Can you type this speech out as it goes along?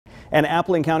An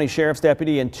Appling County Sheriff's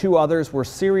deputy and 2 others were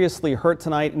seriously hurt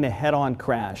tonight in a head-on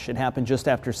crash. It happened just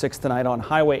after 6 tonight on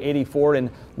Highway 84 in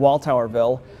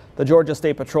Walthourville. The Georgia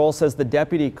State Patrol says the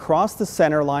deputy crossed the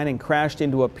center line and crashed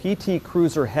into a PT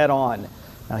Cruiser head-on.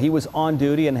 Now, he was on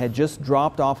duty and had just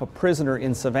dropped off a prisoner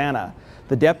in Savannah.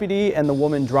 The deputy and the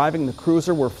woman driving the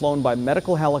cruiser were flown by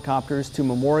medical helicopters to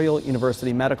Memorial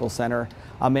University Medical Center.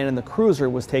 A man in the cruiser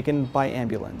was taken by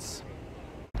ambulance.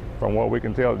 From what we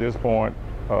can tell at this point,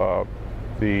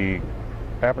 the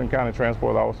Appling County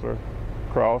transport officer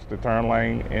crossed the turn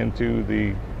lane into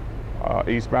the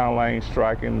eastbound lane,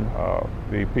 striking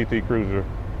the PT Cruiser,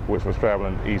 which was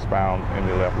traveling eastbound in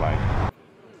the left lane.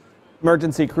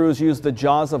 Emergency crews used the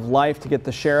jaws of life to get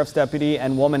the sheriff's deputy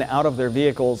and woman out of their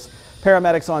vehicles.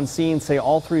 Paramedics on scene say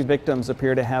all 3 victims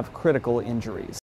appear to have critical injuries.